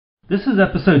This is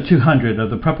episode 200 of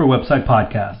the Prepper Website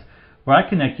Podcast, where I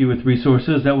connect you with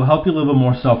resources that will help you live a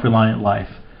more self-reliant life.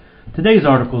 Today's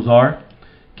articles are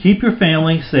Keep Your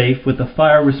Family Safe with a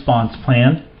Fire Response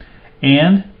Plan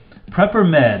and Prepper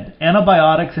Med,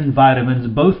 Antibiotics and Vitamins,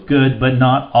 both good but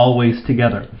not always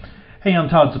together. Hey, I'm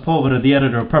Todd Sepulveda, the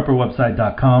editor of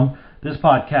PrepperWebsite.com. This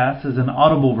podcast is an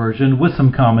audible version with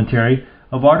some commentary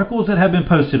of articles that have been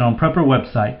posted on Prepper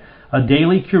Website, a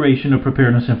daily curation of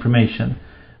preparedness information.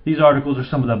 These articles are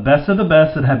some of the best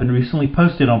that have been recently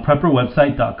posted on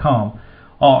PrepperWebsite.com.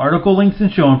 All article links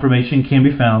and show information can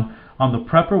be found on the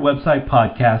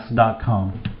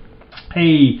PrepperWebsitePodcast.com.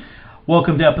 Hey,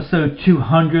 welcome to episode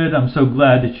 200. I'm so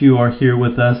glad that you are here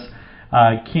with us.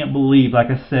 I can't believe,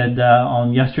 like I said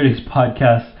on yesterday's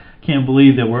podcast, can't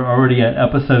believe that we're already at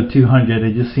episode 200.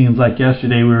 It just seems like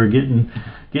yesterday we were getting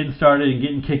started and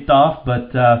getting kicked off.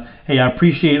 But hey, I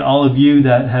appreciate all of you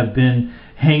that have been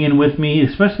hanging with me,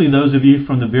 especially those of you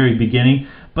from the very beginning.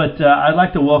 But I'd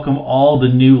like to welcome all the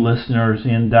new listeners,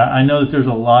 and I know that there's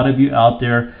a lot of you out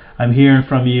there. I'm hearing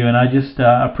from you, and I just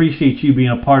appreciate you being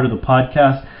a part of the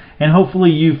podcast. And hopefully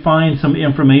you find some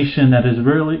information that is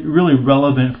really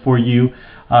relevant for you.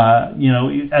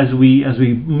 As we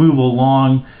move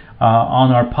along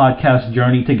on our podcast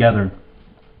journey together.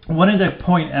 I wanted to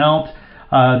point out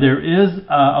there is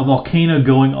a volcano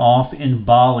going off in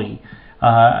Bali.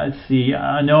 Let's see,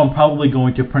 I know I'm probably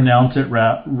going to pronounce it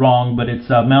wrong, but it's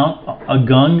Mount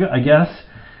Agung, I guess.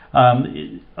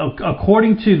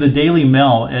 According to the Daily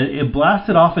Mail, it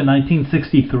blasted off in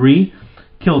 1963,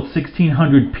 killed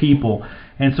 1,600 people.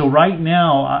 And so right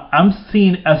now, I'm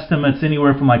seeing estimates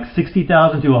anywhere from like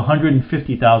 60,000 to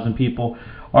 150,000 people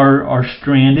are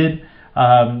stranded.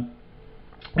 And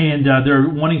they're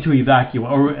wanting to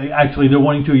evacuate, or actually they're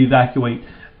wanting to evacuate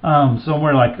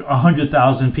somewhere like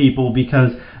 100,000 people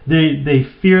because they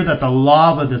fear that the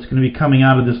lava that's going to be coming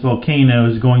out of this volcano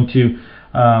is going to,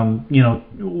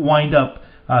 wind up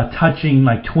touching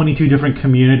like 22 different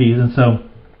communities. And so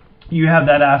you have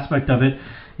that aspect of it,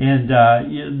 and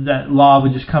that lava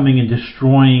just coming and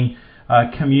destroying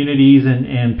communities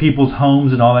and people's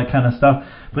homes and all that kind of stuff.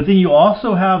 But then you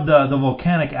also have the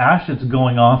volcanic ash that's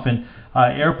going off, and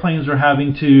airplanes are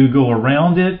having to go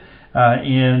around it.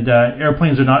 And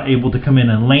airplanes are not able to come in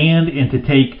and land and to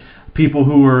take people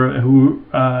who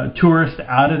tourists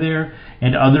out of there,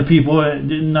 and other people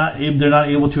they're not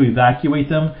able to evacuate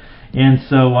them, and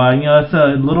so that's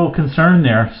a little concern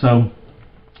there. So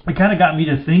it kind of got me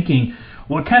to thinking,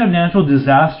 what kind of natural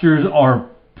disasters are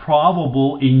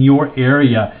probable in your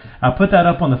area? I put that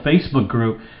up on the Facebook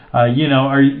group. In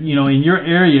your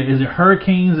area, is it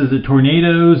hurricanes? Is it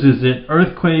tornadoes? Is it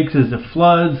earthquakes? Is it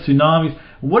floods, tsunamis?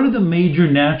 What are the major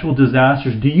natural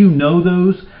disasters? Do you know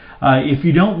those? If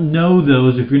you don't know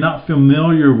those, if you're not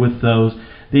familiar with those,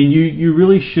 then you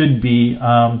really should be.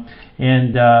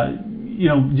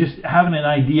 Just having an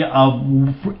idea of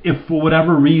if for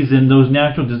whatever reason those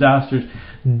natural disasters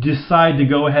decide to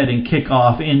go ahead and kick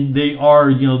off, and they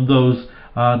are, those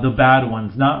the bad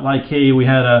ones. Not like, hey, we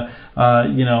had a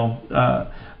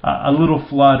little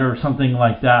flood or something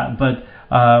like that, but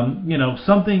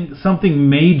something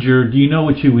major. Do you know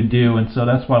what you would do? And so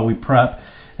that's why we prep,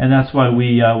 and that's why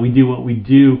we do what we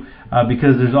do,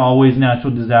 because there's always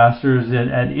natural disasters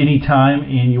at any time,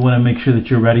 and you want to make sure that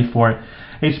you're ready for it.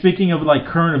 Hey, speaking of like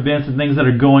current events and things that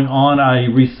are going on, I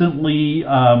recently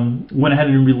went ahead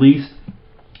and released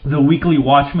the weekly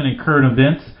Watchmen and current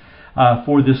events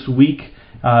for this week.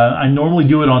 I normally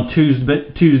do it on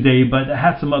Tuesday, but I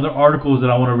had some other articles that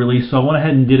I want to release, so I went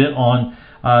ahead and did it on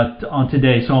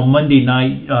today. So on Monday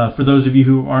night, for those of you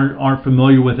who aren't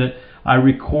familiar with it, I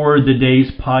record the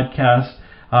day's podcast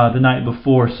the night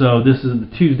before. So this is the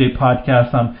Tuesday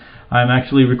podcast. I'm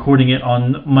actually recording it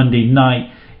on Monday night,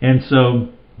 and so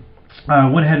I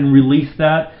went ahead and released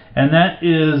that. And that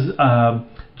is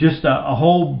just a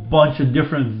whole bunch of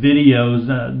different videos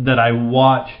that I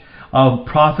watch of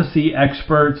prophecy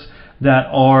experts that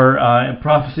are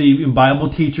prophecy Bible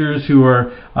teachers who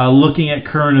are looking at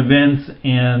current events,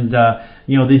 and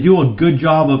they do a good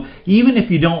job of, even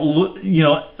if you don't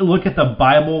look at the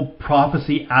Bible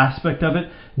prophecy aspect of it,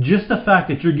 just the fact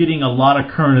that you're getting a lot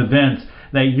of current events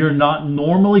that you're not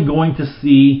normally going to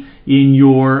see in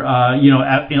your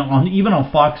even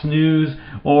on Fox News,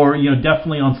 or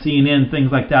definitely on CNN,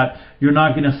 things like that. You're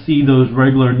not going to see those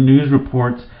regular news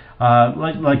reports.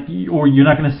 Or you're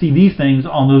not going to see these things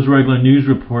on those regular news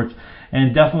reports,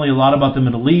 and definitely a lot about the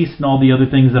Middle East and all the other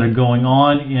things that are going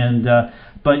on. And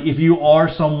but if you are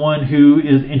someone who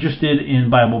is interested in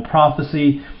Bible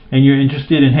prophecy, and you're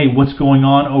interested in, hey, what's going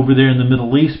on over there in the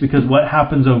Middle East, because what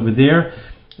happens over there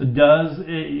does,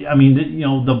 I mean,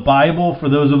 the Bible, for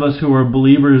those of us who are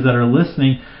believers that are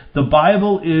listening, the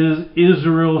Bible is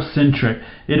Israel-centric.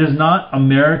 It is not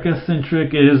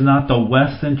America-centric. It is not the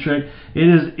West-centric. It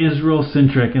is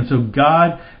Israel-centric. And so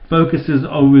God focuses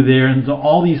over there, and so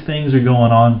all these things are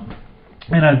going on.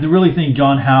 And I really think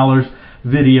John Haller's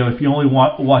video, if you only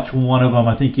watch one of them,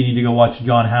 I think you need to go watch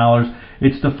John Haller's.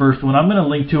 It's the first one. I'm going to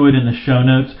link to it in the show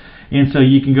notes. And so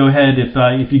you can go ahead,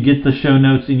 if you get the show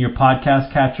notes in your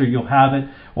podcast catcher, you'll have it.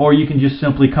 Or you can just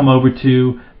simply come over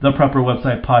to the Prepper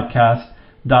website,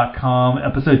 podcast.com,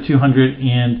 episode 200,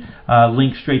 and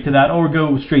link straight to that. Or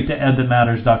go straight to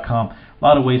edthatmatters.com. A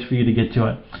lot of ways for you to get to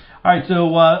it. All right,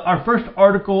 so our first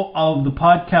article of the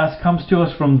podcast comes to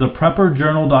us from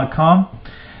theprepperjournal.com.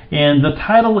 And the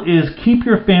title is Keep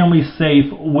Your Family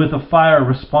Safe with a Fire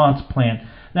Response Plan.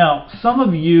 Now, some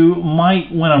of you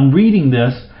might, when I'm reading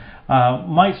this,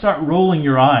 might start rolling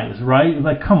your eyes, right?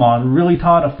 Like, come on, really,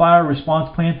 Todd, a fire response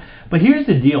plan? But here's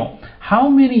the deal. How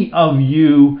many of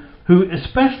you who,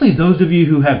 especially those of you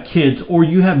who have kids or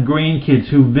you have grandkids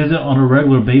who visit on a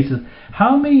regular basis,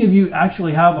 how many of you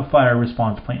actually have a fire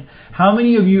response plan? How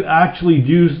many of you actually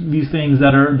do these things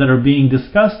that are being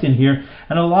discussed in here?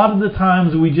 And a lot of the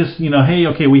times we just, hey,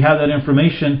 okay, we have that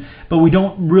information, but we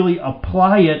don't really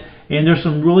apply it. And there's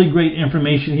some really great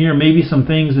information here, maybe some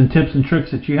things and tips and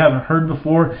tricks that you haven't heard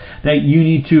before that you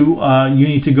need to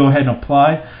go ahead and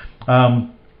apply.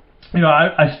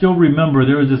 I still remember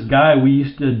there was this guy we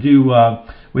used to do.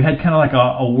 We had kind of like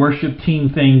a worship team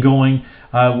thing going,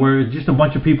 where just a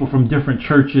bunch of people from different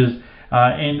churches,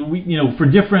 and we, for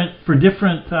different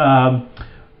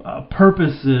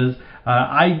purposes.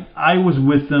 I was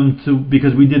with them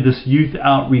because we did this youth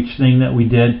outreach thing that we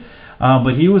did.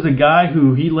 But he was a guy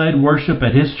who he led worship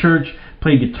at his church,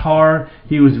 played guitar.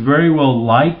 He was very well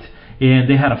liked, and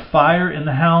they had a fire in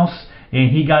the house,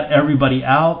 and he got everybody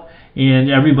out,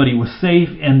 and everybody was safe.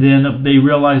 And then they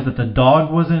realized that the dog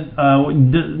wasn't,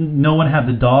 no one had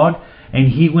the dog, and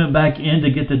he went back in to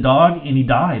get the dog, and he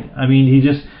died. I mean, he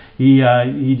just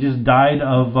died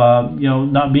of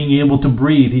not being able to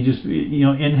breathe. He just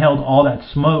inhaled all that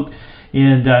smoke.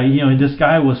 And this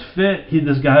guy was fit.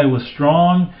 This guy was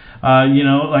strong.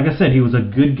 Like I said, he was a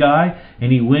good guy, and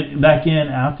he went back in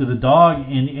after the dog,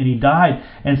 and he died.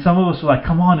 And some of us are like,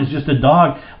 come on, it's just a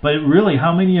dog. But really,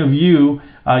 how many of you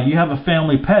have a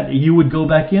family pet that you would go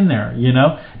back in there?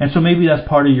 And so maybe that's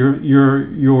part of your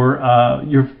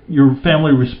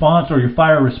family response or your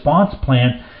fire response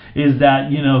plan. Is that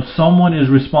someone is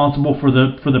responsible for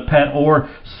the pet, or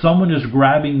someone is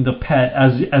grabbing the pet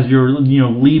as you're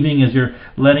leaving, as you're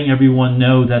letting everyone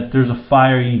know that there's a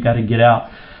fire and you got to get out.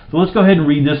 So let's go ahead and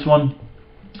read this one.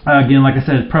 Again, like I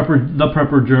said,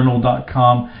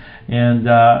 theprepperjournal.com, and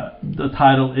the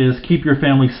title is Keep Your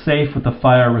Family Safe with a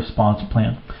Fire Response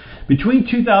Plan. Between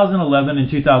 2011 and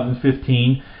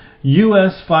 2015,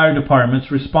 U.S. fire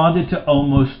departments responded to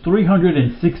almost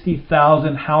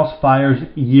 360,000 house fires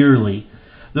yearly.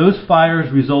 Those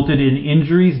fires resulted in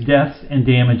injuries, deaths, and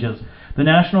damages. The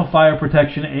National Fire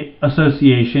Protection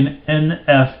Association,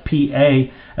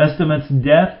 NFPA,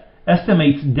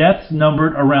 estimates deaths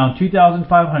numbered around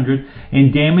 2,500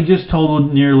 and damages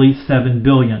totaled nearly $7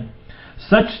 billion.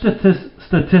 Such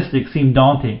statistics seem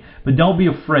daunting, but don't be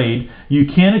afraid. You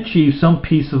can achieve some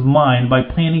peace of mind by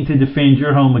planning to defend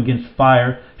your home against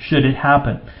fire should it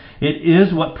happen. It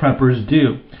is what preppers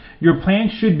do. Your plan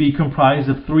should be comprised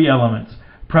of three elements: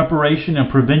 preparation and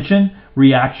prevention,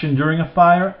 reaction during a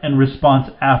fire, and response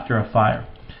after a fire.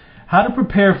 How to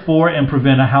prepare for and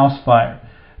prevent a house fire.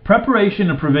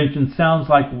 Preparation and prevention sounds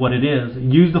like what it is.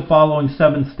 Use the following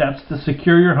 7 steps to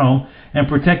secure your home and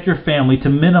protect your family to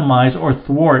minimize or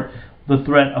thwart the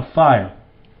threat of fire.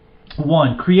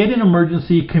 1. Create an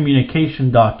emergency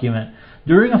communication document.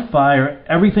 During a fire,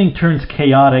 everything turns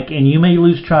chaotic and you may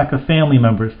lose track of family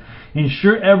members.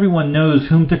 Ensure everyone knows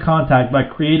whom to contact by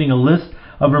creating a list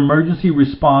of emergency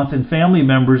response and family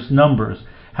members' numbers.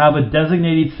 Have a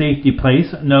designated safety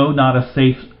place, no, not a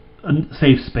safe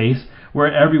space,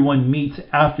 where everyone meets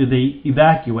after they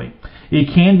evacuate.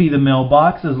 It can be the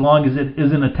mailbox as long as it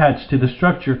isn't attached to the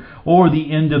structure, or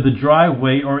the end of the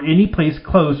driveway, or any place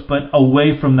close but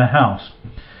away from the house.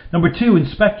 Number 2,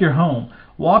 inspect your home.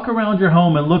 Walk around your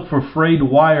home and look for frayed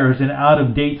wires and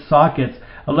out-of-date sockets.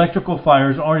 Electrical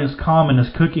fires aren't as common as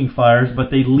cooking fires, but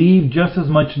they leave just as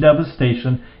much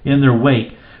devastation in their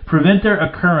wake. Prevent their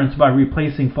occurrence by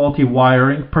replacing faulty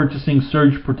wiring, purchasing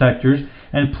surge protectors,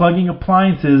 and plugging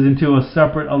appliances into a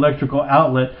separate electrical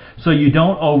outlet so you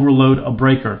don't overload a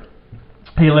breaker.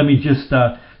 Hey, let me just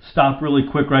stop really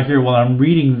quick right here while I'm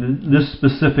reading this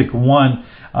specific one.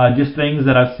 Just things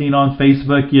that I've seen on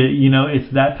Facebook. You know,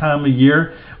 it's that time of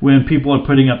year when people are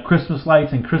putting up Christmas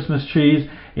lights and Christmas trees,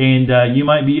 and you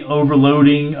might be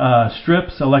overloading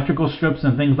electrical strips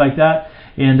and things like that.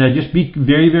 And just be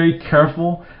very, very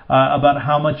careful about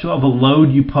how much of a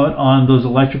load you put on those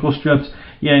electrical strips.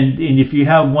 Yeah, and if you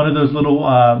have one of those little,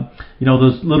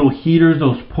 those little heaters,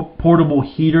 those portable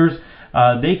heaters,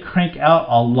 they crank out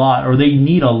a lot, or they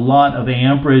need a lot of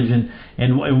amperage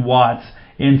and watts.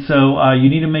 And so you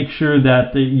need to make sure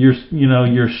that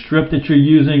your strip that you're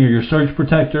using or your surge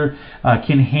protector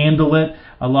can handle it.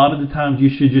 A lot of the times you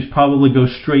should just probably go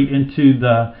straight into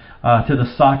the to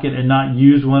the socket and not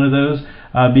use one of those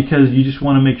because you just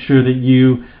want to make sure that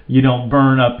you don't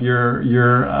burn up your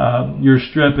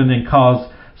strip and then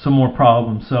cause some more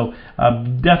problems. So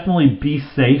definitely be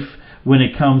safe when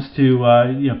it comes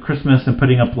to Christmas and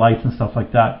putting up lights and stuff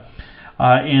like that,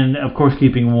 and of course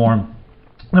keeping warm.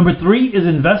 Number 3 is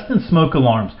invest in smoke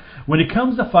alarms. When it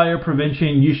comes to fire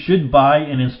prevention, you should buy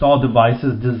and install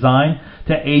devices designed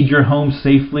to aid your home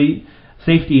safety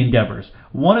endeavors.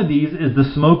 One of these is the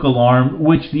smoke alarm,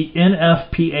 which the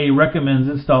NFPA recommends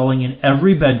installing in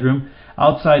every bedroom,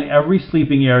 outside every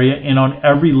sleeping area, and on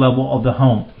every level of the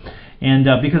home. And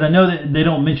because I know that they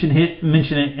don't mention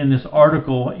it in this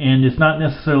article, and it's not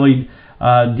necessarily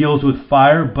deals with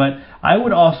fire, but I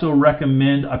would also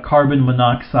recommend a carbon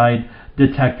monoxide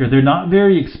detector. They're not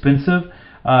very expensive,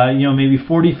 maybe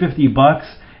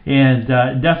 $40-50, and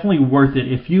definitely worth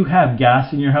it. If you have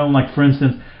gas in your home, like for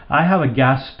instance, I have a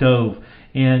gas stove,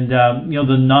 and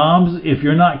the knobs, if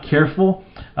you're not careful,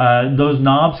 those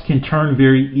knobs can turn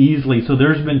very easily. So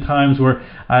there's been times where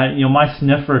my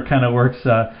sniffer kind of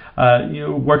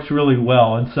works really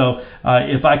well, and so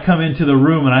if I come into the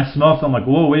room and I smell something, I'm like,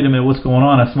 whoa, wait a minute, what's going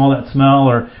on? I smell that smell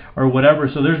or whatever.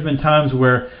 So there's been times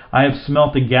where I have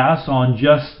smelt the gas on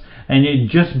and it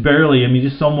just barely.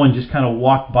 Just someone just kind of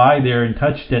walked by there and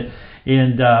touched it,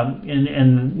 and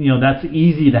that's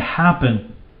easy to happen.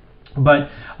 But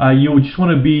you just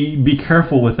want to be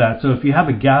careful with that. So if you have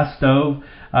a gas stove,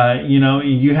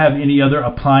 you have any other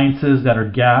appliances that are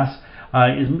gas,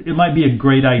 it might be a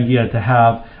great idea to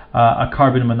have a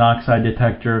carbon monoxide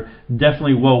detector.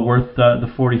 Definitely well worth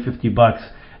the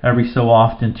 $40-50 every so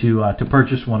often to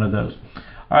purchase one of those.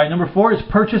 All right, number 4 is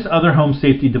purchase other home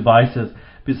safety devices.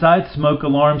 Besides smoke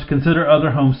alarms, consider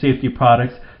other home safety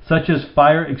products such as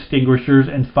fire extinguishers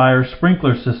and fire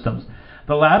sprinkler systems.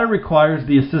 The latter requires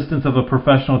the assistance of a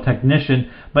professional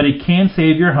technician, but it can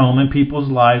save your home and people's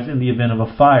lives in the event of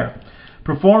a fire.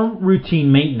 Perform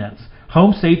routine maintenance.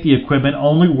 Home safety equipment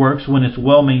only works when it's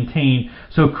well maintained,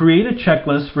 so create a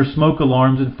checklist for smoke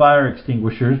alarms and fire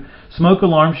extinguishers. Smoke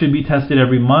alarms should be tested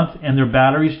every month and their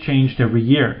batteries changed every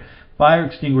year. Fire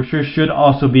extinguishers should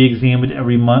also be examined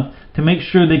every month to make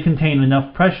sure they contain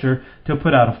enough pressure to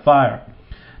put out a fire.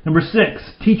 Number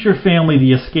 6, teach your family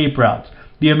the escape routes.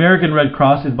 The American Red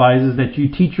Cross advises that you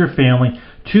teach your family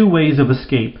 2 ways of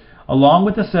escape, along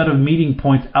with a set of meeting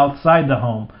points outside the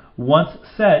home. Once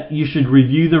set, you should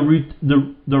review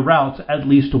the routes at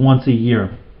least once a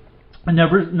year. And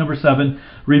number 7,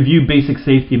 review basic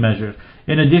safety measures.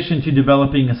 In addition to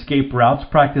developing escape routes,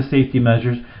 practice safety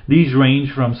measures. These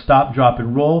range from stop, drop,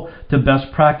 and roll to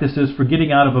best practices for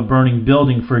getting out of a burning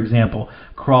building, for example,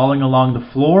 crawling along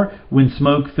the floor when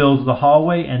smoke fills the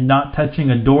hallway, and not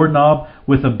touching a doorknob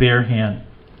with a bare hand.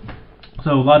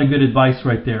 So a lot of good advice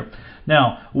right there.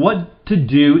 Now, what to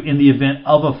do in the event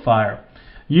of a fire?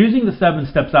 Using the 7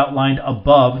 steps outlined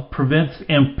above prevents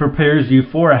and prepares you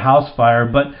for a house fire,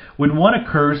 but when one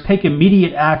occurs, take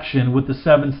immediate action with the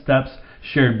 7 steps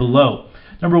shared below.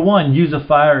 Number 1, use a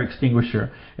fire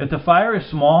extinguisher. If the fire is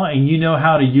small and you know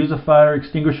how to use a fire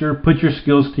extinguisher, put your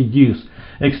skills to use.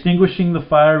 Extinguishing the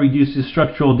fire reduces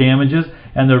structural damages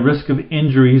and the risk of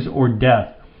injuries or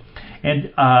death.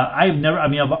 And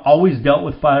I've always dealt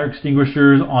with fire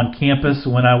extinguishers on campus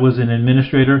when I was an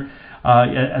administrator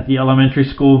at the elementary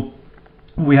school.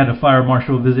 We had a fire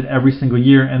marshal visit every single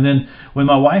year. And then when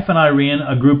my wife and I ran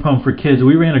a group home for kids,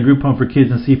 we ran a group home for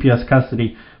kids in CPS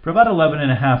custody for about 11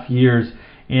 and a half years.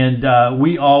 And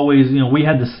we always, we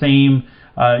had the same,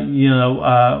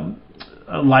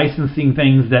 licensing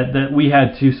things that we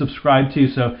had to subscribe to.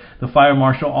 So the fire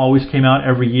marshal always came out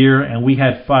every year, and we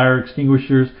had fire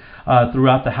extinguishers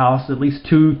throughout the house, at least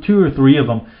two or three of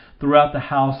them throughout the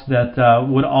house that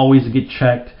would always get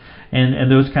checked.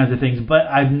 And those kinds of things. But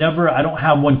I don't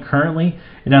have one currently,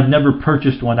 and I've never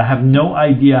purchased one. I have no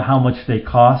idea how much they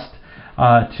cost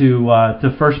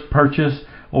to first purchase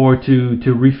or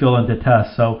to refill and to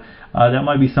test. So that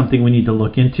might be something we need to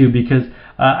look into, because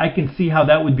I can see how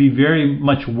that would be very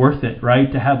much worth it,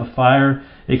 right? To have a fire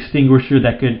extinguisher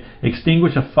that could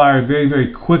extinguish a fire very,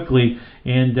 very quickly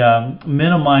and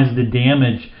minimize the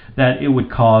damage that it would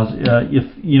cause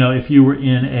if you were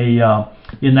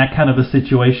in that kind of a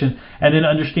situation. And then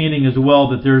understanding as well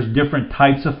that there's different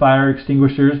types of fire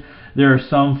extinguishers. There are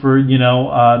some for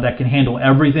that can handle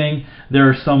everything. There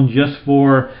are some just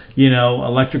for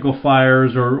electrical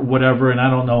fires or whatever, and I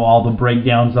don't know all the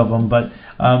breakdowns of them, but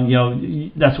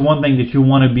that's one thing that you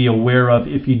want to be aware of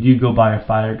if you do go buy a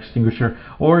fire extinguisher,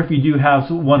 or if you do have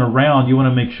one around, you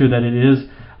want to make sure that it is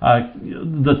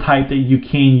the type that you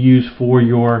can use for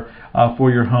your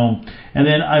home. And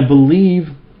then I believe,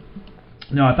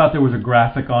 I thought there was a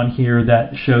graphic on here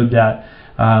that showed that,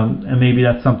 and maybe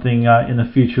that's something in the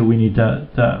future we need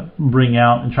to bring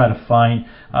out and try to find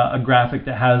a graphic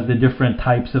that has the different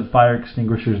types of fire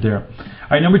extinguishers there. All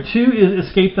right, number 2 is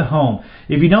escape the home.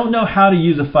 If you don't know how to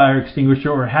use a fire extinguisher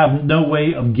or have no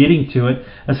way of getting to it,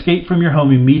 escape from your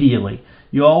home immediately.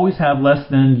 You always have less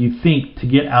than you think to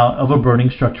get out of a burning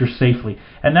structure safely.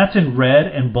 And that's in red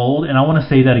and bold, and I want to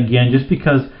say that again just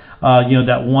because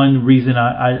that one reason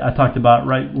I talked about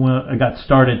right when I got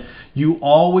started. You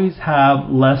always have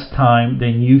less time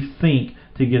than you think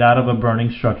to get out of a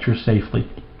burning structure safely.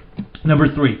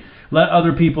 Number 3, let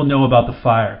other people know about the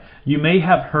fire. You may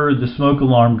have heard the smoke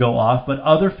alarm go off, but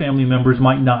other family members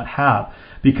might not have.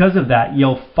 Because of that,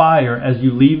 yell fire as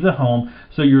you leave the home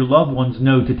so your loved ones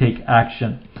know to take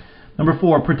action. Number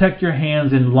 4, protect your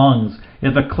hands and lungs.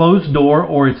 If a closed door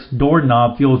or its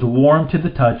doorknob feels warm to the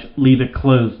touch, leave it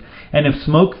closed. And if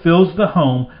smoke fills the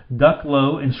home, duck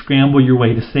low and scramble your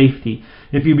way to safety.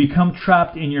 If you become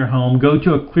trapped in your home, go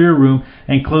to a clear room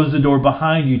and close the door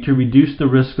behind you to reduce the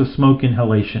risk of smoke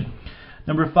inhalation.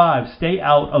 Number 5, stay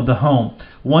out of the home.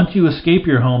 Once you escape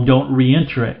your home, don't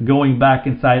re-enter it. Going back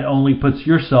inside only puts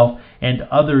yourself and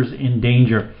others in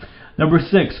danger. Number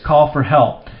 6, call for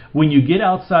help. When you get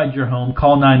outside your home,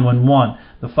 call 911.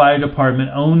 The fire department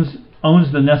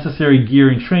owns the necessary gear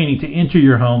and training to enter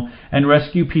your home and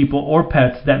rescue people or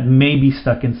pets that may be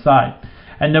stuck inside.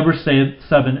 And number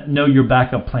 7, know your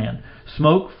backup plan.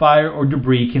 Smoke, fire, or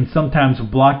debris can sometimes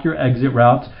block your exit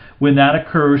routes. When that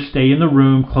occurs, stay in the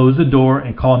room, close the door,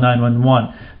 and call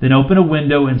 911. Then open a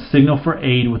window and signal for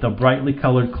aid with a brightly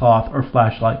colored cloth or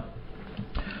flashlight.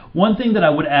 One thing that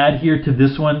I would add here to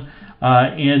this one,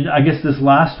 and I guess this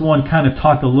last one kind of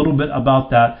talked a little bit about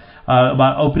that,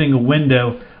 about opening a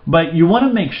window, but you want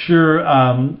to make sure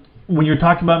when you're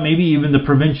talking about maybe even the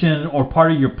prevention or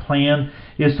part of your plan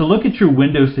is to look at your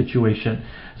window situation.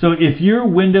 So if your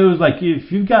windows, like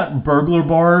if you've got burglar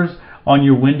bars on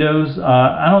your windows,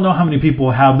 I don't know how many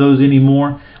people have those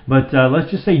anymore, but let's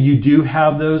just say you do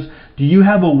have those. Do you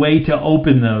have a way to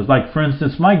open those? Like for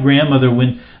instance, my grandmother,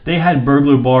 when they had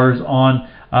burglar bars on,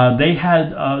 they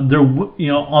had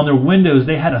on their windows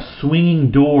they had a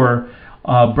swinging door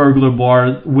burglar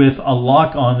bar with a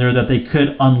lock on there that they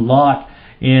could unlock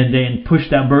and then push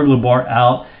that burglar bar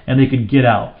out and they could get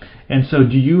out. And so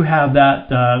do you have that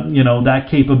that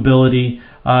capability,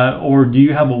 or do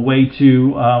you have a way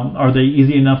to are they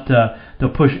easy enough to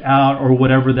push out or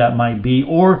whatever that might be?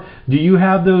 Or do you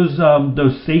have those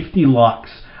safety locks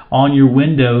on your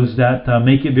windows that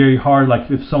make it very hard, like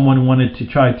if someone wanted to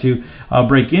try to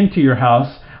break into your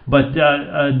house, but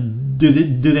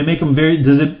do they make them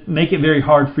does it make it very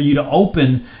hard for you to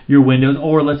open your windows,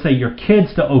 or let's say your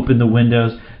kids to open the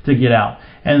windows to get out?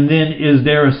 And then is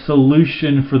there a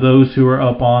solution for those who are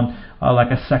up on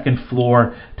like a second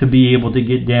floor to be able to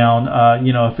get down?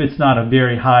 If it's not a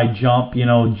very high jump,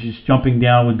 just jumping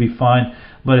down would be fine.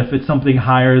 But if it's something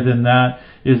higher than that,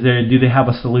 do they have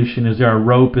a solution? Is there a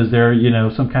rope? Is there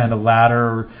some kind of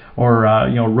ladder or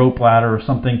rope ladder or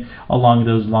something along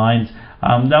those lines?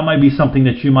 That might be something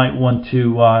that you might want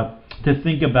to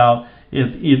think about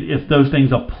if those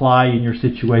things apply in your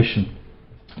situation.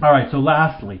 All right. So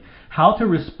lastly, how to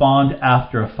respond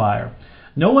after a fire.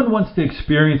 No one wants to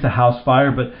experience a house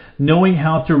fire, but knowing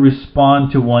how to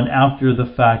respond to one after the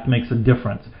fact makes a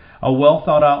difference. A well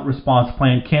thought out response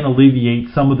plan can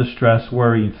alleviate some of the stress,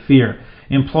 worry, and fear.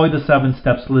 Employ the 7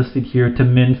 steps listed here to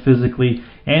mend physically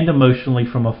and emotionally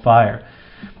from a fire.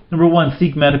 Number 1,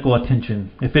 seek medical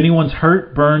attention. If anyone's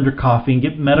hurt, burned, or coughing,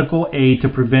 get medical aid to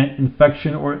prevent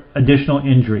infection or additional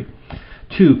injury.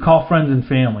 2, call friends and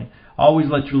family. Always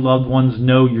let your loved ones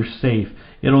know you're safe.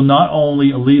 It'll not only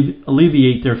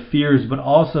alleviate their fears, but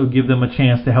also give them a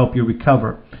chance to help you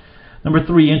recover. Number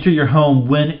 3, enter your home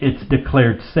when it's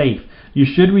declared safe. You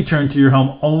should return to your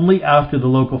home only after the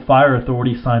local fire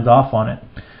authority signs off on it.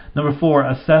 Number 4,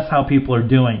 assess how people are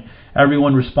doing.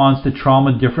 Everyone responds to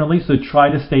trauma differently, so try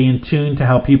to stay in tune to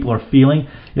how people are feeling.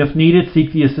 If needed,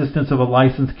 seek the assistance of a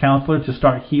licensed counselor to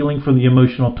start healing from the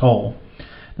emotional toll.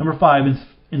 Number 5,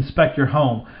 inspect your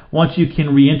home. Once you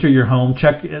can re-enter your home,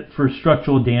 check it for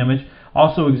structural damage.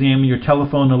 Also examine your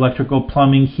telephone, electrical,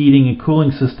 plumbing, heating, and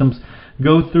cooling systems.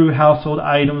 Go through household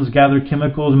items, gather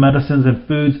chemicals, medicines, and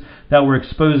foods that were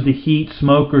exposed to heat,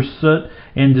 smoke, or soot,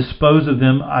 and dispose of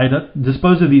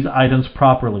these items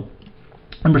properly.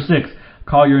 Number 6,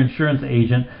 call your insurance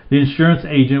agent. The insurance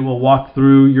agent will walk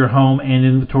through your home and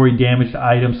inventory damaged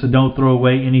items, so don't throw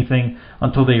away anything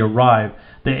until they arrive.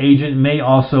 The agent may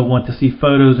also want to see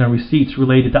photos and receipts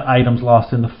related to items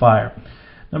lost in the fire.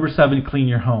 Number 7, clean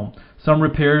your home. Some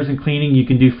repairs and cleaning you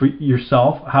can do for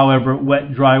yourself. However,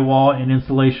 wet drywall and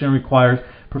insulation requires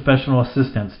professional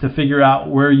assistance. To figure out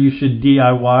where you should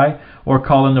DIY or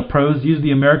call in the pros, use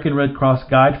the American Red Cross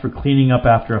Guide for cleaning up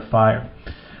after a fire.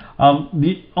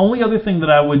 The only other thing that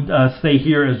I would say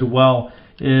here as well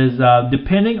is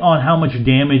depending on how much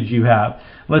damage you have.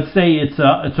 Let's say it's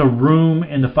a room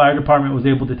and the fire department was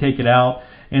able to take it out,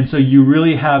 and so you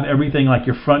really have everything like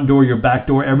your front door, your back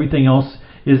door, everything else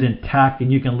is intact,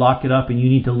 and you can lock it up, and you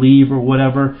need to leave or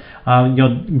whatever.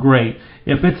 Great.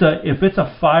 If it's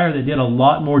a fire that did a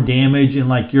lot more damage, and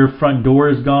like your front door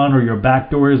is gone, or your back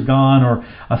door is gone, or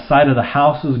a side of the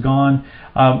house is gone,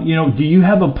 do you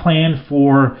have a plan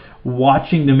for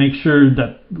watching to make sure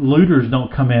that looters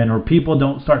don't come in or people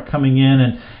don't start coming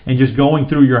in and just going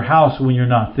through your house when you're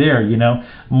not there?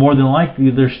 More than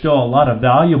likely there's still a lot of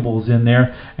valuables in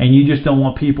there, and you just don't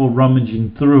want people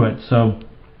rummaging through it. So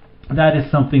that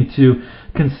is something to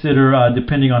consider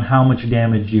depending on how much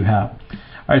damage you have.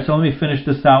 All right, so let me finish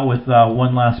this out with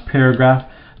one last paragraph.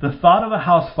 The thought of a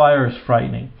house fire is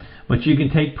frightening, but you can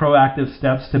take proactive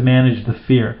steps to manage the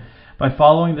fear. By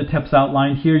following the tips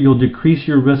outlined here, you'll decrease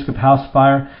your risk of house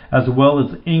fire as well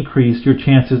as increase your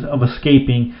chances of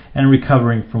escaping and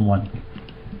recovering from one.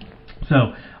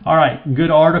 So, all right,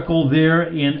 good article there.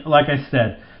 And like I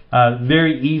said,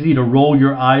 very easy to roll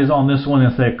your eyes on this one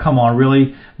and say, come on,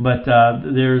 really? But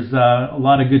there's a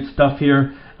lot of good stuff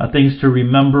here, things to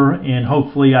remember, and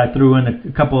hopefully I threw in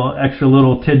a couple of extra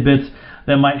little tidbits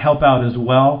that might help out as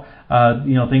well.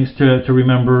 Things to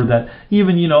remember that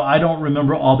even, I don't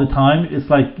remember all the time. It's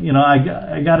like,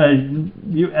 I gotta,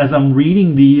 as I'm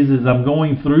reading these, as I'm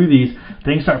going through these,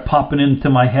 things start popping into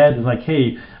my head. It's like,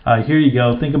 hey, here you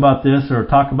go, think about this, or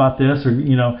talk about this, or,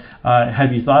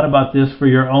 have you thought about this for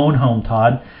your own home,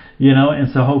 Todd?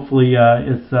 And so hopefully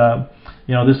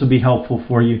this will be helpful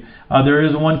for you. There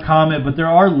is one comment, but there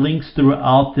are links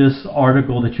throughout this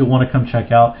article that you'll want to come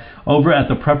check out over at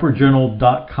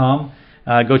theprepperjournal.com.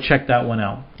 Go check that one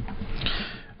out.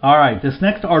 All right, this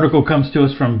next article comes to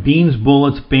us from Beans,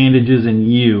 Bullets, Bandages,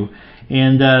 and You.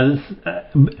 And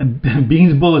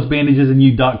Beans, Bullets, Bandages, and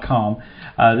You.com.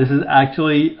 This is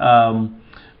actually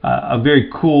a very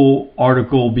cool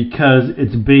article because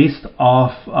it's based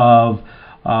off of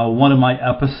one of my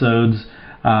episodes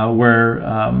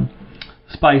where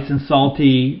Spice and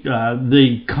Salty,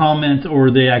 they comment,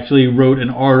 or they actually wrote an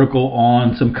article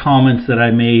on some comments that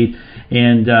I made,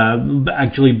 and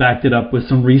actually backed it up with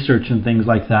some research and things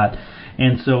like that.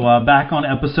 And so back on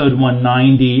episode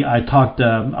 190,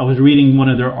 I was reading one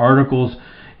of their articles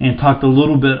and talked a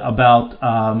little bit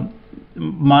about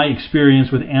my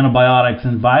experience with antibiotics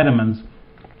and vitamins.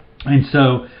 And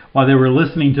so while they were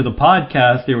listening to the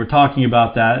podcast, they were talking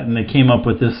about that, and they came up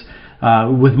with this,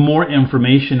 with more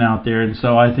information out there. And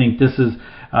so I think this is,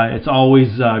 it's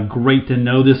always great to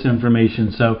know this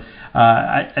information. So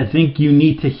I think you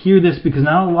need to hear this because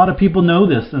not a lot of people know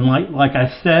this. And like I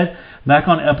said, back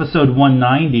on episode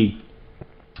 190,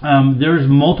 there's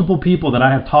multiple people that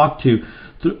I have talked to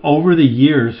over the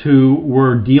years who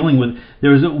were dealing with.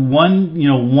 There was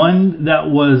one that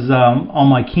was on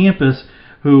my campus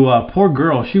who, poor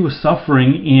girl, she was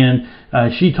suffering,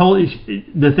 and she told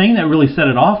the thing that really set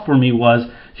it off for me was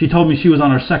she told me she was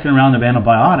on her second round of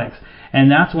antibiotics. And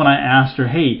that's when I asked her,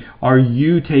 hey, are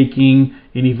you taking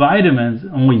any vitamins?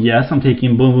 And well, yes, I'm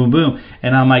taking boom, boom, boom.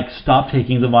 And I'm like, stop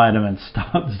taking the vitamins.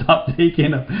 Stop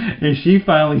taking them. And she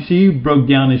broke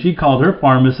down and she called her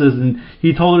pharmacist, and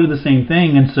he told her the same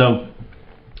thing. And so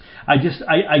I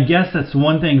guess that's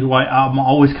one thing why I'm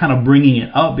always kind of bringing it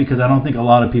up, because I don't think a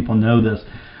lot of people know this.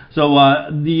 So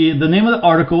the name of the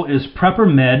article is Prepper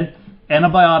Med,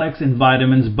 Antibiotics and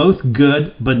Vitamins, Both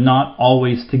Good But Not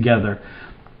Always Together.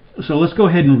 So let's go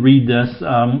ahead and read this.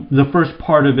 The first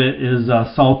part of it is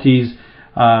Salty's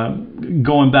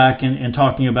going back and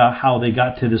talking about how they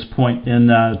got to this point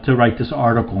to write this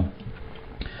article.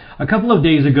 A couple of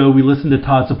days ago, we listened to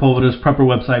Todd Sepulveda's Prepper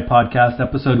Website podcast,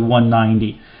 episode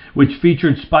 190, which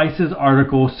featured Spice's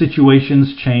article,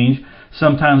 Situations Change,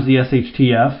 Sometimes the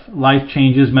SHTF, Life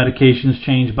Changes, Medications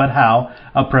Change, But How?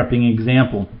 A Prepping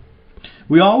Example.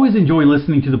 We always enjoy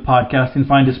listening to the podcast and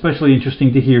find it especially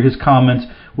interesting to hear his comments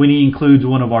when he includes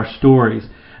one of our stories.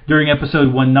 During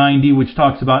episode 190, which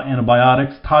talks about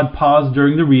antibiotics, Todd paused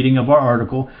during the reading of our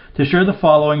article to share the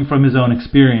following from his own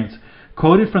experience,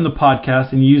 quoted from the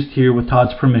podcast and used here with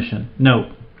Todd's permission.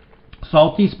 Note: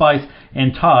 Salty, Spice,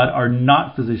 and Todd are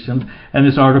not physicians, and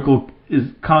this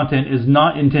content is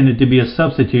not intended to be a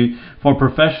substitute for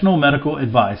professional medical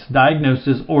advice,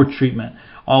 diagnosis, or treatment.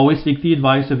 Always seek the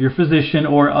advice of your physician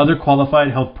or other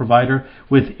qualified health provider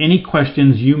with any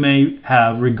questions you may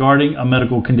have regarding a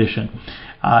medical condition.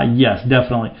 Yes,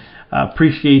 definitely.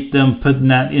 Appreciate them putting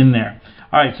that in there.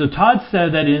 All right, so Todd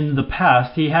said that in the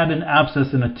past he had an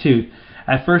abscess in a tooth.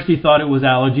 At first he thought it was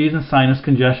allergies and sinus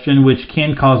congestion, which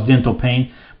can cause dental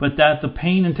pain, but that the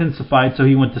pain intensified, so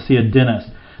he went to see a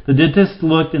dentist. The dentist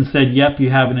looked and said, yep, you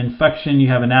have an infection, you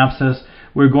have an abscess,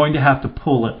 we're going to have to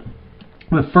pull it.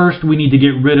 But first we need to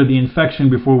get rid of the infection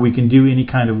before we can do any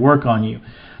kind of work on you.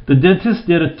 The dentist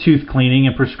did a tooth cleaning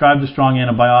and prescribed a strong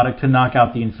antibiotic to knock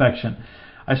out the infection.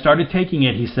 I started taking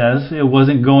it, he says. It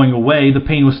wasn't going away. The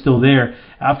pain was still there.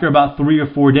 After about 3 or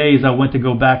 4 days, I went to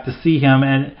go back to see him,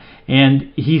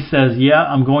 and he says, yeah,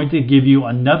 I'm going to give you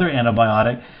another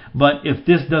antibiotic, but if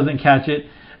this doesn't catch it,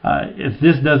 if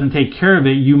this doesn't take care of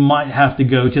it, you might have to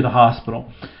go to the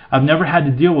hospital. I've never had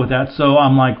to deal with that, so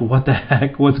I'm like, what the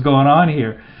heck? What's going on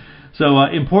here? So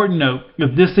important note,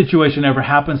 if this situation ever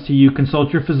happens to you,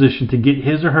 consult your physician to get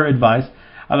his or her advice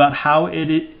about how it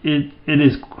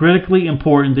is critically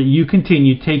important that you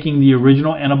continue taking the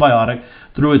original antibiotic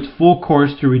through its full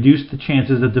course to reduce the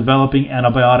chances of developing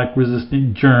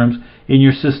antibiotic-resistant germs in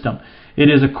your system. It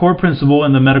is a core principle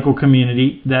in the medical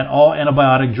community that all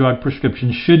antibiotic drug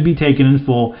prescriptions should be taken in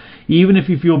full, even if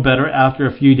you feel better after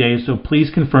a few days, so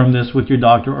please confirm this with your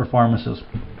doctor or pharmacist.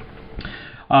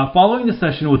 Following the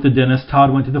session with the dentist,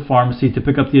 Todd went to the pharmacy to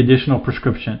pick up the additional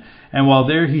prescription, and while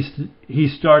there he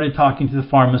started talking to the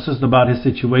pharmacist about his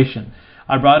situation.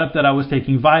 I brought up that I was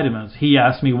taking vitamins. He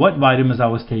asked me what vitamins I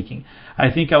was taking.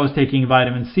 I think I was taking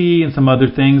vitamin C and some other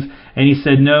things, and he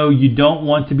said, no, you don't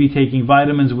want to be taking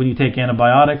vitamins when you take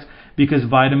antibiotics because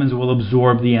vitamins will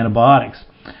absorb the antibiotics.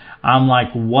 I'm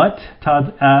like, what?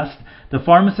 Todd asked. The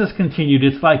pharmacist continued,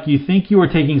 it's like you think you are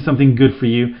taking something good for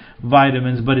you,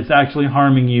 vitamins, but it's actually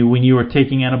harming you when you are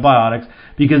taking antibiotics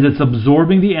because it's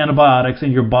absorbing the antibiotics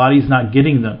and your body's not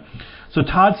getting them. So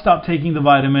Todd stopped taking the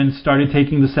vitamins, started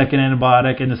taking the second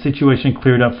antibiotic, and the situation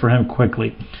cleared up for him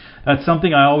quickly. That's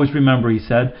something I always remember, he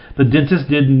said. The dentist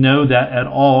didn't know that at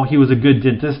all. He was a good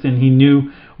dentist and he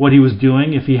knew what he was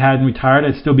doing. If he hadn't retired,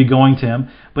 I'd still be going to him.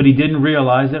 But he didn't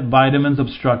realize that vitamins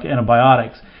obstruct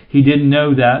antibiotics. He didn't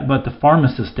know that, but the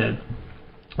pharmacist did.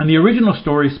 In the original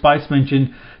story, Spice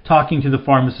mentioned talking to the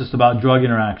pharmacist about drug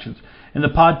interactions. In the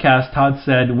podcast, Todd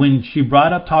said when she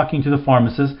brought up talking to the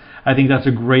pharmacist, I think that's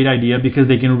a great idea because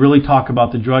they can really talk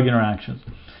about the drug interactions.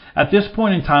 At this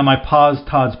point in time, I paused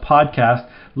Todd's podcast,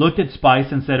 looked at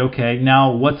Spice and said, okay,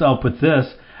 now what's up with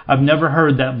this? I've never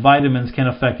heard that vitamins can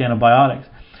affect antibiotics.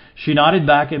 She nodded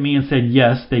back at me and said,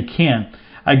 yes, they can.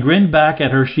 I grinned back at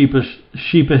her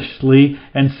sheepishly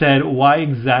and said, why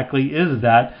exactly is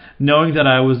that, knowing that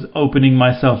I was opening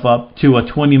myself up to a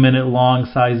 20-minute long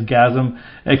sizegasm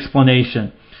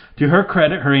explanation. To her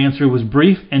credit, her answer was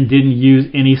brief and didn't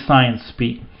use any science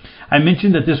speak. I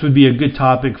mentioned that this would be a good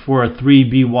topic for a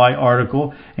 3BY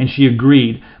article, and she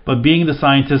agreed. But being the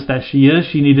scientist that she is,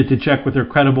 she needed to check with her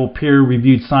credible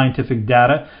peer-reviewed scientific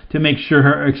data to make sure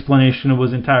her explanation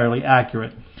was entirely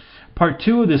accurate. Part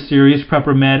 2 of this series,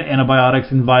 Prepper Med,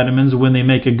 Antibiotics and Vitamins When They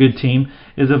Make a Good Team,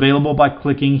 is available by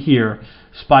clicking here.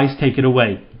 Spice, take it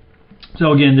away.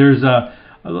 So again, there's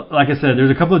like I said,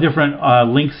 there's a couple of different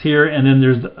links here, and then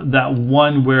there's that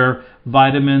one where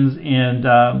vitamins and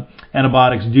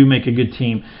antibiotics do make a good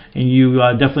team, and you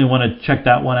definitely want to check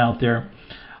that one out there.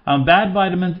 Bad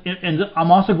vitamins, and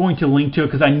I'm also going to link to it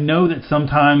because I know that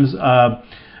sometimes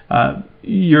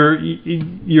you're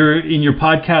in your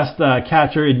podcast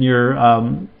catcher in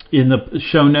the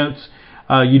show notes.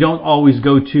 You don't always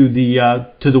go to the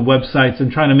websites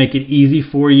and trying to make it easy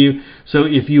for you. So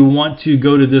if you want to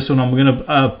go to this one, I'm going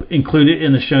to include it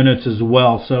in the show notes as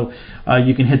well. So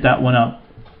you can hit that one up.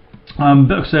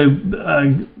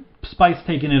 Spice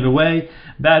taking it away.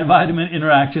 Bad vitamin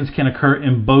interactions can occur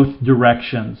in both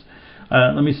directions.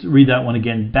 Let me read that one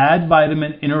again. Bad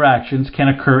vitamin interactions can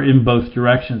occur in both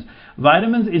directions.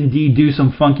 Vitamins indeed do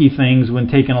some funky things when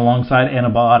taken alongside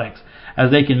antibiotics.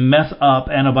 as they can mess up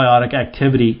antibiotic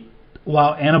activity,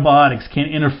 while antibiotics can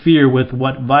interfere with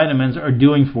what vitamins are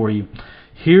doing for you.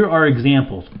 Here are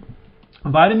examples.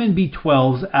 Vitamin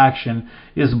B12's action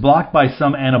is blocked by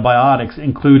some antibiotics,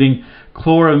 including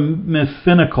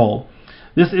chloramphenicol.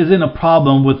 This isn't a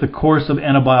problem with the course of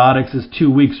antibiotics is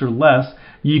 2 weeks or less.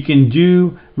 You can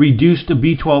do reduced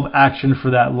B12 action for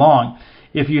that long.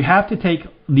 If you have to take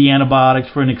the antibiotics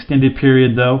for an extended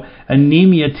period, though,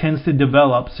 anemia tends to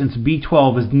develop since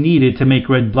B12 is needed to make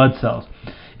red blood cells.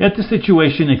 If the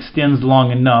situation extends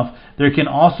long enough, there can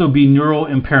also be neural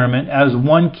impairment, as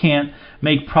one can't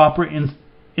make proper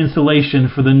insulation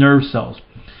for the nerve cells.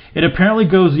 It apparently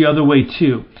goes the other way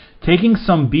too. Taking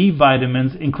some B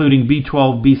vitamins, including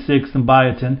B12, B6, and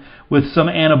biotin, with some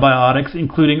antibiotics,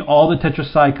 including all the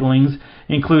tetracyclines,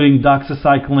 including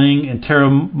doxycycline and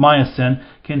terramycin,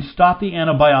 can stop the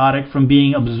antibiotic from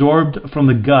being absorbed from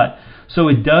the gut, so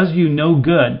it does you no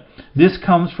good. This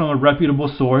comes from a reputable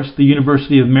source, the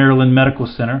University of Maryland Medical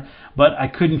Center, but I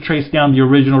couldn't trace down the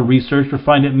original research or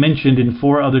find it mentioned in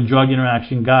 4 other drug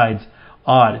interaction guides.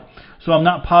 Odd. So I'm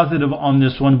not positive on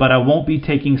this one, but I won't be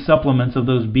taking supplements of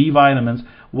those B vitamins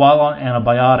while on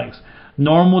antibiotics.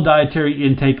 Normal dietary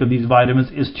intake of these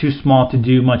vitamins is too small to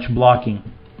do much blocking.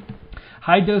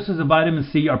 High doses of vitamin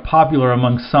C are popular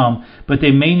among some, but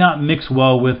they may not mix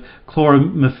well with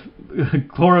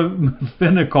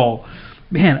chloramphenicol.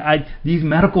 Man, these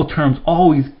medical terms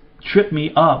always trip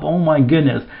me up. Oh my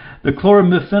goodness. The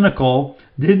chloramphenicol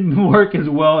didn't work as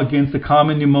well against the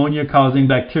common pneumonia-causing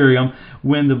bacterium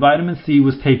when the vitamin C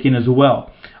was taken as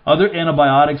well. Other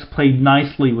antibiotics played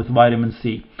nicely with vitamin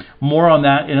C. More on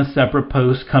that in a separate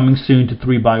post coming soon to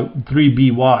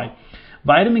 3BY.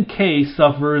 Vitamin K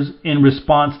suffers in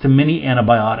response to many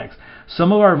antibiotics.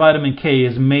 Some of our vitamin K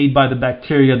is made by the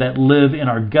bacteria that live in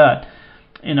our guts.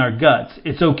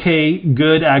 It's okay,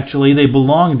 good actually, they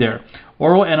belong there.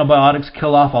 Oral antibiotics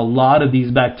kill off a lot of these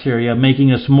bacteria,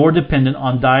 making us more dependent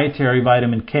on dietary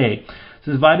vitamin K.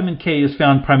 Since vitamin K is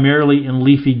found primarily in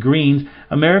leafy greens,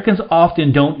 Americans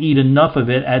often don't eat enough of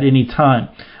it at any time,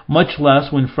 much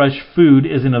less when fresh food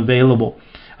isn't available.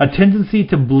 A tendency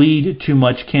to bleed too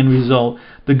much can result.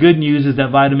 The good news is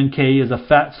that vitamin K is a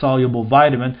fat-soluble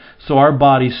vitamin, so our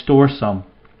bodies store some.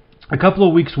 A couple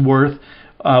of weeks without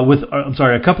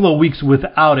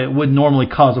it would normally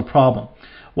cause a problem.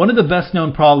 One of the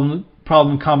best-known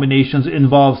problem combinations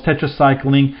involves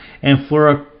tetracycline and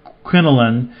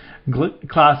fluoroquinolone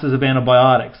classes of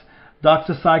antibiotics.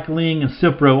 Doxycycline and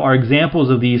Cipro are examples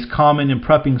of these common in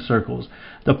prepping circles.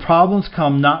 The problems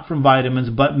come not from vitamins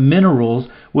but minerals,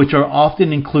 which are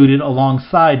often included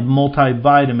alongside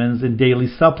multivitamins in daily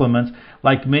supplements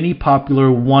like many popular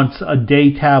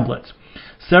once-a-day tablets.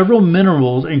 Several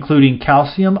minerals, including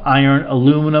calcium, iron,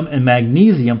 aluminum, and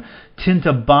magnesium, tend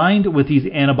to bind with these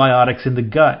antibiotics in the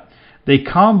gut. The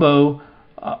combo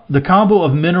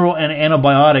of mineral and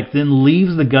antibiotic then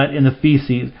leaves the gut in the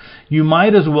feces. You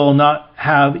might as well not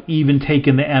have even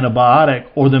taken the antibiotic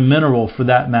or the mineral for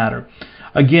that matter.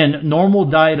 Again, normal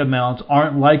diet amounts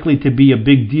aren't likely to be a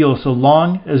big deal so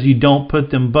long as you don't put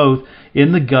them both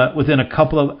in the gut within a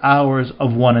couple of hours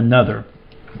of one another.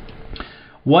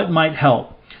 What might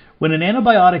help? When an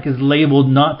antibiotic is labeled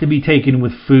not to be taken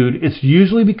with food, it's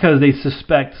usually because they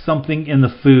suspect something in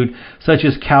the food, such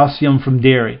as calcium from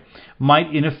dairy,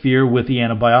 might interfere with the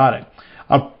antibiotic.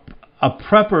 A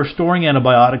prepper storing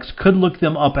antibiotics could look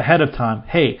them up ahead of time.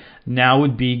 Hey, now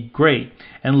would be great,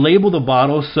 and label the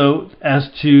bottles as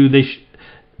to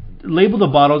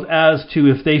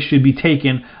if they should be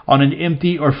taken on an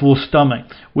empty or full stomach,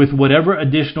 with whatever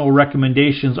additional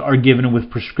recommendations are given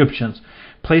with prescriptions.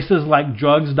 Places like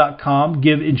drugs.com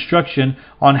give instruction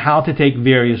on how to take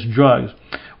various drugs.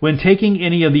 When taking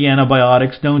any of the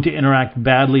antibiotics known to interact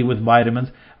badly with vitamins,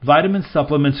 vitamin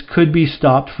supplements could be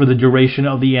stopped for the duration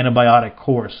of the antibiotic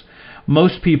course.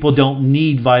 Most people don't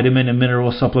need vitamin and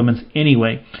mineral supplements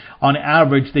anyway. On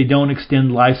average, they don't extend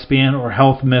lifespan or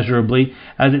health measurably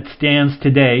as it stands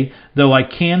today, though I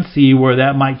can see where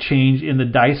that might change in the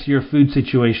dicier food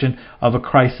situation of a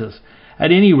crisis.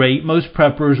 At any rate, most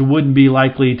preppers would be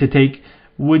likely to take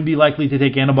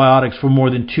antibiotics for more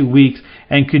than 2 weeks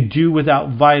and could do without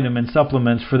vitamin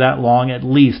supplements for that long at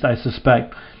least, I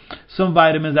suspect. Some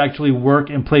vitamins actually work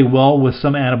and play well with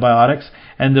some antibiotics,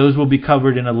 and those will be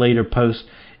covered in a later post.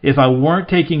 If I weren't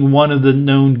taking one of the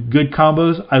known good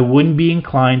combos, I wouldn't be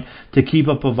inclined to keep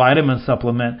up a vitamin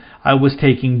supplement I was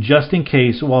taking just in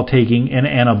case while taking an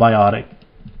antibiotic.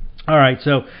 All right,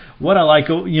 so what I like,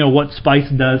 what Spice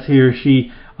does here,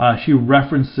 she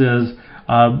references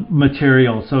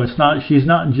material. So she's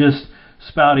not just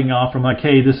spouting off from like,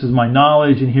 hey, this is my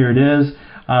knowledge and here it is.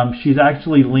 she's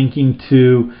actually linking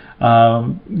to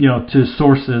to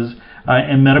sources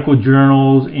and medical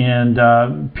journals and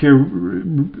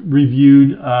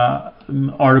peer-reviewed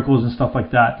articles and stuff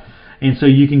like that. And so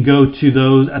you can go to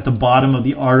those at the bottom of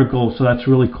the article. So that's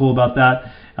really cool about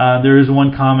that. There is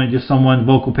one comment, just someone,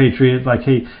 Vocal Patriot, like,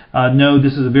 hey, no,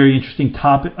 this is a very interesting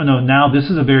topic. Oh, no, now this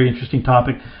is a very interesting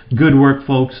topic. Good work,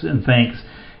 folks, and thanks.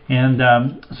 And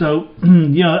so,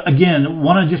 again,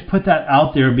 want to just put that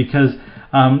out there because,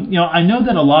 I know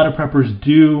that a lot of preppers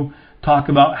do talk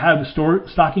about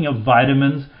stocking up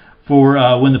vitamins for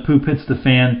when the poop hits the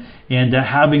fan and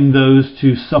having those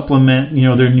to supplement,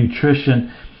 their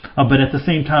nutrition. But at the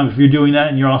same time, if you're doing that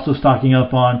and you're also stocking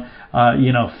up on,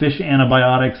 fish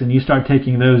antibiotics, and you start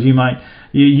taking those, you might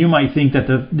think that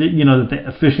that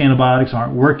the fish antibiotics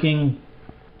aren't working.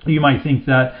 You might think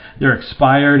that they're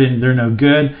expired and they're no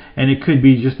good, and it could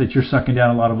be just that you're sucking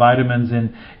down a lot of vitamins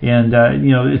and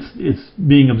it's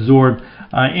being absorbed,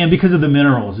 and because of the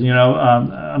minerals.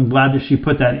 I'm glad that she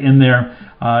put that in there.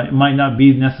 It might not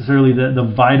be necessarily the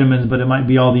vitamins, but it might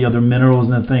be all the other minerals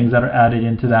and the things that are added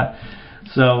into that.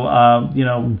 So,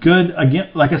 good, again,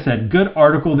 like I said, good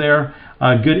article there,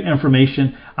 good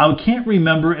information. I can't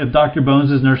remember if Dr.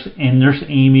 Bones' Nurse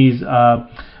Amy's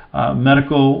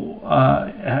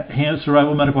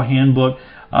survival medical handbook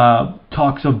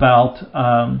talks about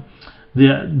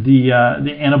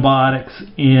the antibiotics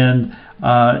and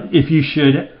if you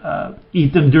should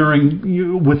eat them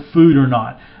with food or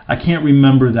not. I can't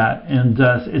remember that, and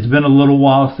it's been a little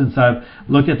while since I've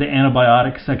looked at the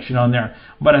antibiotic section on there.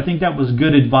 But I think that was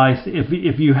good advice.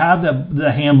 If you have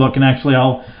the handbook, and actually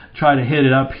I'll try to hit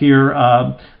it up here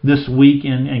this week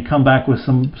and come back with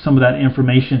some of that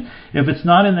information. If it's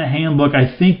not in the handbook, I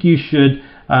think you should.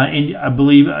 And I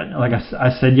believe, like I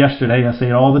said yesterday, I say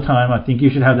it all the time, I think you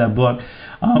should have that book.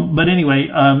 But anyway,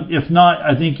 if not,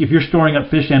 I think if you're storing up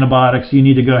fish antibiotics, you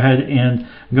need to go ahead and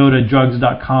go to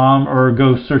drugs.com or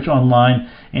go search online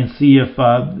and see if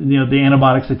the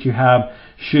antibiotics that you have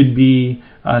should be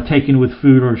taken with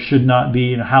food or should not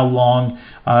be, and how long,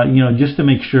 just to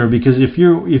make sure. Because if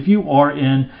you're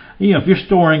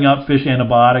storing up fish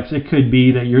antibiotics, it could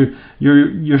be that you're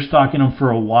stocking them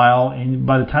for a while, and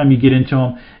by the time you get into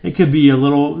them, it could be a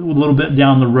little bit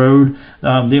down the road.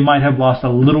 They might have lost a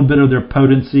little bit of their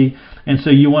potency, and so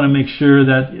you want to make sure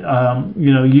that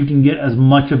you can get as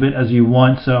much of it as you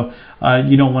want. So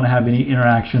you don't want to have any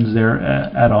interactions there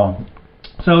at all.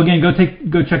 So again, go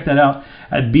check that out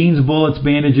at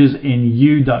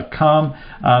beansbulletsbandagesandyou.com.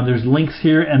 There's links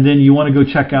here, and then you want to go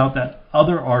check out that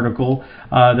other article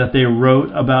that they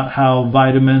wrote about how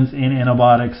vitamins and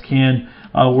antibiotics can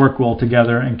work well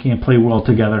together and can play well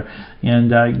together,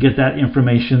 and get that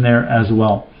information there as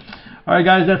well. All right,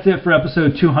 guys, that's it for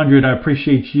episode 200. I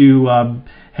appreciate you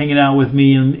hanging out with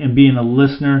me and being a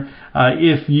listener.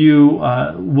 If you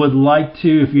would like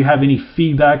to, if you have any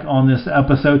feedback on this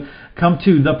episode, come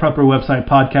to the Prepper website,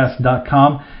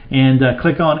 podcast.com, and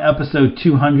click on episode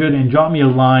 200 and drop me a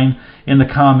line in the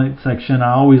comment section.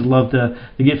 I always love to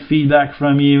get feedback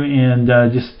from you and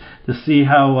just to see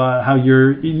how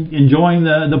you're enjoying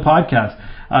the podcast.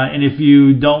 And if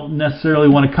you don't necessarily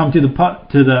want to come to the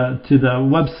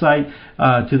website,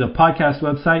 to the podcast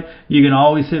website, you can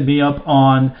always hit me up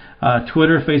on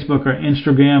Twitter, Facebook, or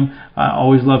Instagram. I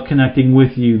always love connecting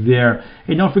with you there.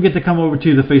 Hey, don't forget to come over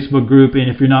to the Facebook group, and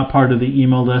if you're not part of the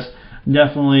email list,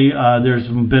 definitely there's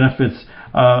some benefits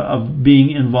of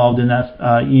being involved in that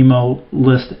email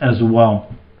list as well.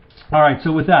 All right,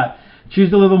 so with that, choose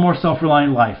to live a more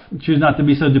self-reliant life. Choose not to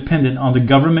be so dependent on the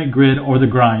government grid or the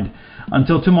grind.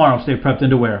 Until tomorrow, stay prepped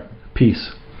and aware.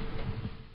 Peace.